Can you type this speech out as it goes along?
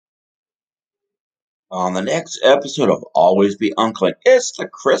On the next episode of Always Be Uncling, it's the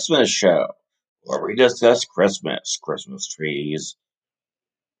Christmas show, where we discuss Christmas, Christmas trees,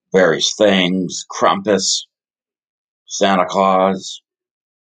 various things, Krampus, Santa Claus,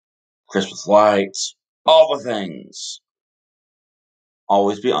 Christmas lights, all the things.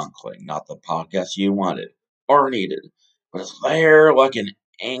 Always Be Uncling, not the podcast you wanted or needed, but it's there like an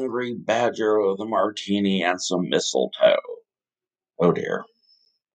angry badger with a martini and some mistletoe. Oh dear.